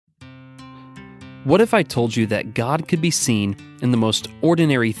What if I told you that God could be seen in the most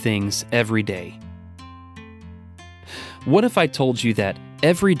ordinary things every day? What if I told you that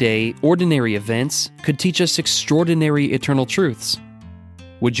everyday, ordinary events could teach us extraordinary eternal truths?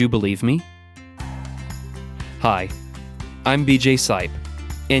 Would you believe me? Hi, I'm BJ Sipe,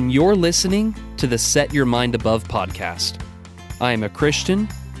 and you're listening to the Set Your Mind Above podcast. I am a Christian,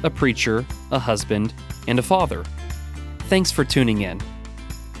 a preacher, a husband, and a father. Thanks for tuning in.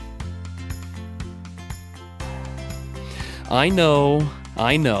 I know,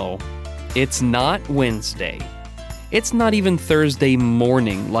 it's not Wednesday. It's not even Thursday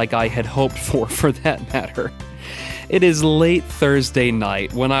morning like I had hoped for that matter. It is late Thursday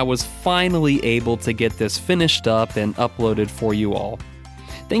night when I was finally able to get this finished up and uploaded for you all.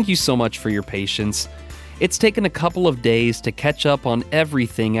 Thank you so much for your patience. It's taken a couple of days to catch up on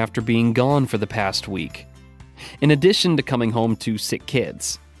everything after being gone for the past week. In addition to coming home to sick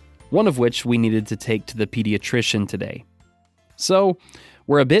kids, one of which we needed to take to the pediatrician today. So,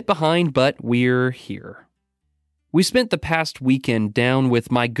 we're a bit behind, but we're here. We spent the past weekend down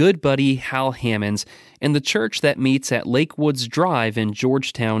with my good buddy Hal Hammonds in the church that meets at Lakewoods Drive in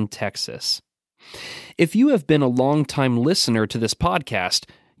Georgetown, Texas. If you have been a longtime listener to this podcast,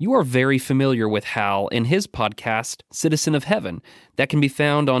 you are very familiar with Hal and his podcast, Citizen of Heaven, that can be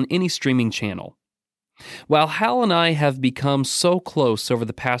found on any streaming channel. While Hal and I have become so close over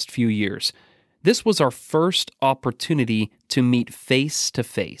the past few years, this was our first opportunity to meet face to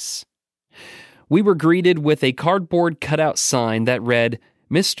face. We were greeted with a cardboard cutout sign that read,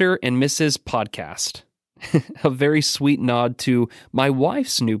 Mr. and Mrs. Podcast, a very sweet nod to my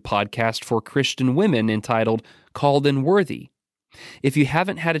wife's new podcast for Christian women entitled Called and Worthy. If you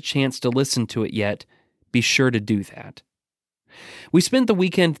haven't had a chance to listen to it yet, be sure to do that. We spent the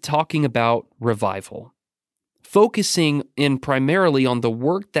weekend talking about revival, focusing in primarily on the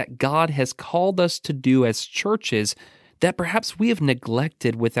work that God has called us to do as churches that perhaps we have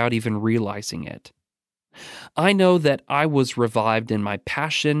neglected without even realizing it. I know that I was revived in my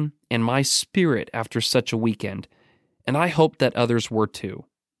passion and my spirit after such a weekend, and I hope that others were too.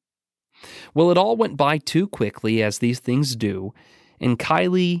 Well, it all went by too quickly, as these things do, and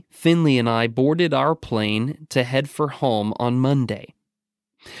Kylie, Finley, and I boarded our plane to head for home on Monday.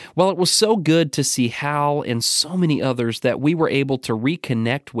 While it was so good to see Hal and so many others that we were able to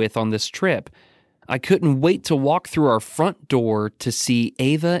reconnect with on this trip, I couldn't wait to walk through our front door to see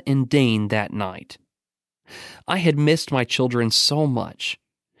Ava and Dane that night. I had missed my children so much,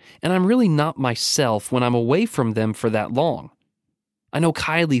 and I'm really not myself when I'm away from them for that long. I know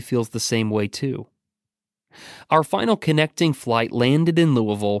Kylie feels the same way too. Our final connecting flight landed in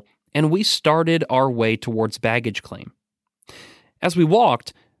Louisville, and we started our way towards baggage claim. As we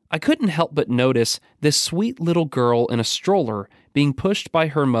walked, I couldn't help but notice this sweet little girl in a stroller being pushed by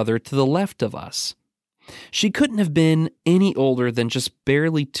her mother to the left of us. She couldn't have been any older than just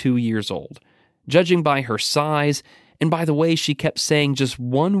barely 2 years old, judging by her size and by the way she kept saying just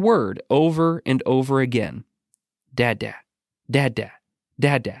one word over and over again. Dad-dad, dad-dad,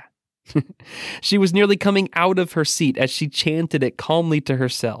 dad-dad. She was nearly coming out of her seat as she chanted it calmly to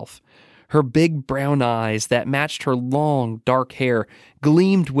herself. Her big brown eyes that matched her long, dark hair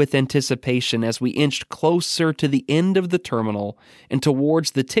gleamed with anticipation as we inched closer to the end of the terminal and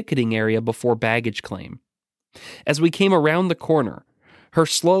towards the ticketing area before baggage claim. As we came around the corner, her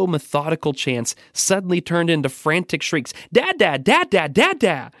slow, methodical chants suddenly turned into frantic shrieks, Dad-dad, dad-dad,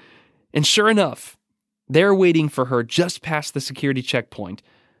 dad-dad! And sure enough, there waiting for her just past the security checkpoint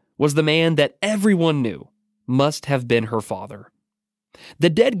was the man that everyone knew must have been her father. The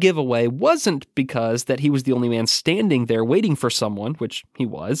dead giveaway wasn't because that he was the only man standing there waiting for someone, which he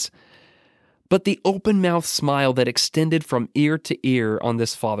was, but the open-mouthed smile that extended from ear to ear on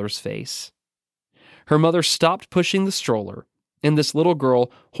this father's face. Her mother stopped pushing the stroller, and this little girl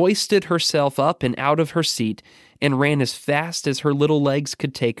hoisted herself up and out of her seat and ran as fast as her little legs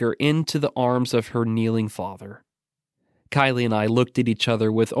could take her into the arms of her kneeling father. Kylie and I looked at each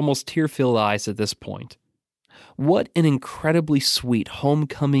other with almost tear-filled eyes at this point. What an incredibly sweet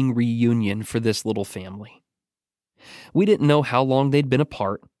homecoming reunion for this little family. We didn't know how long they'd been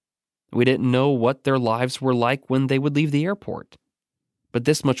apart. We didn't know what their lives were like when they would leave the airport. But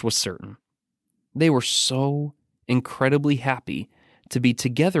this much was certain. They were so incredibly happy to be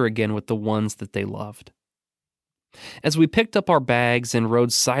together again with the ones that they loved. As we picked up our bags and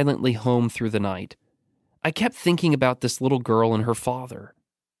rode silently home through the night, I kept thinking about this little girl and her father.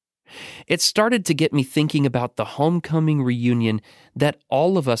 It started to get me thinking about the homecoming reunion that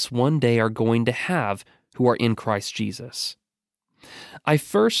all of us one day are going to have who are in Christ Jesus. I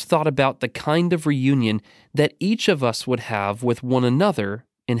first thought about the kind of reunion that each of us would have with one another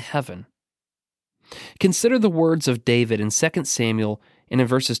in heaven. Consider the words of David in 2 Samuel and in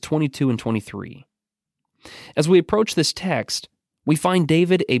verses 22 and 23. As we approach this text, we find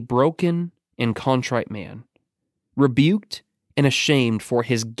David a broken and contrite man, rebuked and ashamed for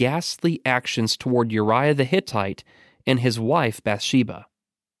his ghastly actions toward Uriah the Hittite and his wife Bathsheba.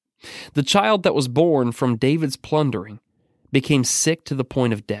 The child that was born from David's plundering became sick to the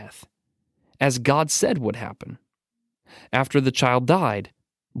point of death, as God said would happen. After the child died,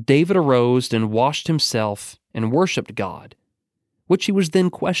 David arose and washed himself and worshipped God, which he was then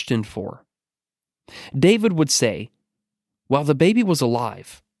questioned for. David would say, "While the baby was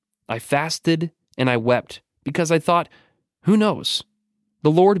alive, I fasted and I wept because I thought, who knows,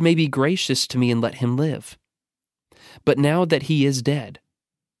 the Lord may be gracious to me and let him live. But now that he is dead,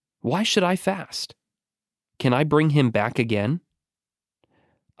 why should I fast? Can I bring him back again?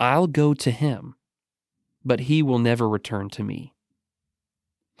 I'll go to him, but he will never return to me."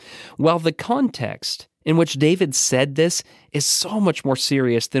 While the context in which David said this is so much more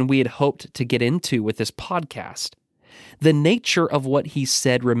serious than we had hoped to get into with this podcast, the nature of what he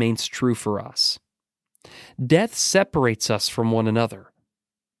said remains true for us. Death separates us from one another,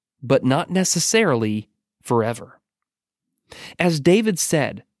 but not necessarily forever. As David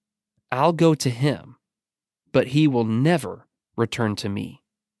said, "I'll go to him, but he will never return to me."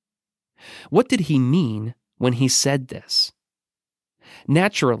 What did he mean when he said this?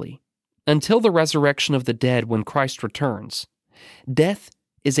 Naturally, until the resurrection of the dead when Christ returns, death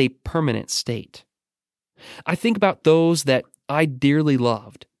is a permanent state. I think about those that I dearly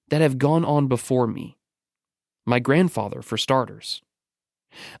loved that have gone on before me. My grandfather, for starters.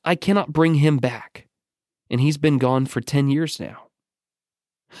 I cannot bring him back, and he's been gone for 10 years now.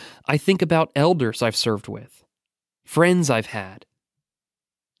 I think about elders I've served with, friends I've had,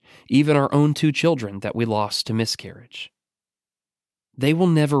 even our own 2 children that we lost to miscarriage. They will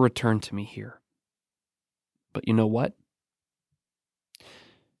never return to me here. But you know what?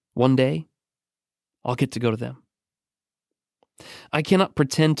 One day, I'll get to go to them. I cannot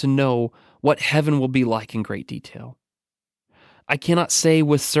pretend to know what heaven will be like in great detail. I cannot say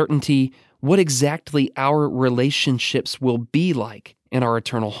with certainty what exactly our relationships will be like in our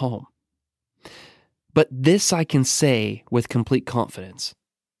eternal home. But this I can say with complete confidence.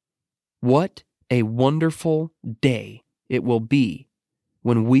 What a wonderful day it will be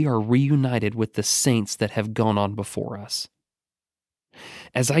when we are reunited with the saints that have gone on before us.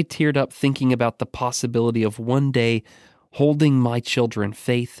 As I teared up thinking about the possibility of one day holding my children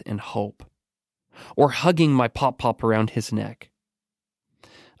faith and hope, or hugging my pop-pop around his neck,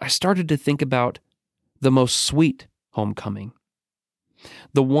 I started to think about the most sweet homecoming,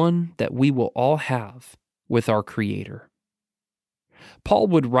 the one that we will all have with our Creator. Paul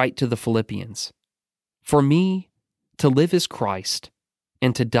would write to the Philippians, "For me, to live is Christ,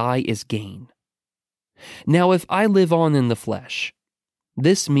 and to die is gain. Now if I live on in the flesh,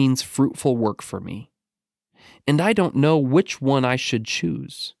 this means fruitful work for me, and I don't know which one I should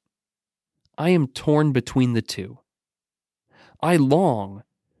choose. I am torn between the two. I long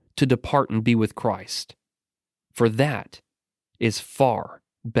to depart and be with Christ, for that is far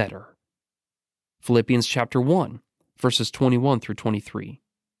better." Philippians chapter 1, verses 21 through 23.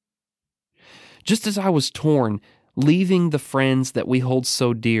 Just as I was torn, leaving the friends that we hold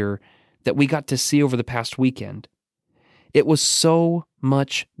so dear that we got to see over the past weekend, it was so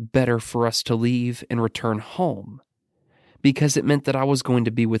much better for us to leave and return home because it meant that I was going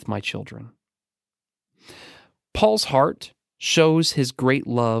to be with my children. Paul's heart shows his great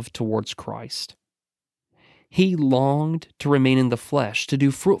love towards Christ. He longed to remain in the flesh, to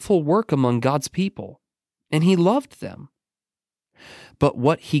do fruitful work among God's people, and he loved them. But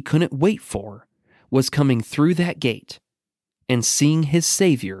what he couldn't wait for was coming through that gate and seeing his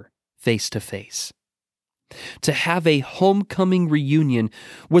Savior face to face. To have a homecoming reunion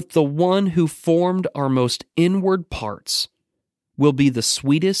with the one who formed our most inward parts will be the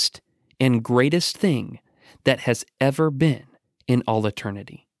sweetest and greatest thing that has ever been in all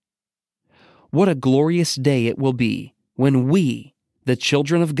eternity. What a glorious day it will be when we, the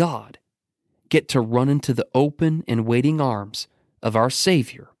children of God, get to run into the open and waiting arms of our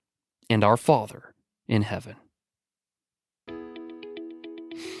Savior and our Father in heaven.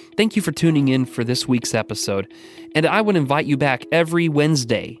 Thank you for tuning in for this week's episode, and I would invite you back every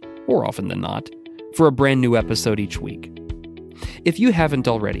Wednesday, or often than not, for a brand new episode each week. If you haven't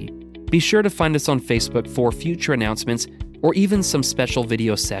already, be sure to find us on Facebook for future announcements or even some special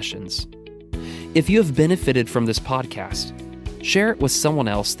video sessions. If you have benefited from this podcast, share it with someone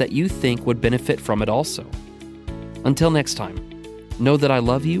else that you think would benefit from it also. Until next time, know that I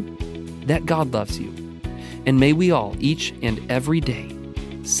love you, that God loves you, and may we all, each and every day,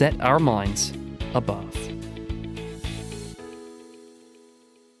 set our minds above.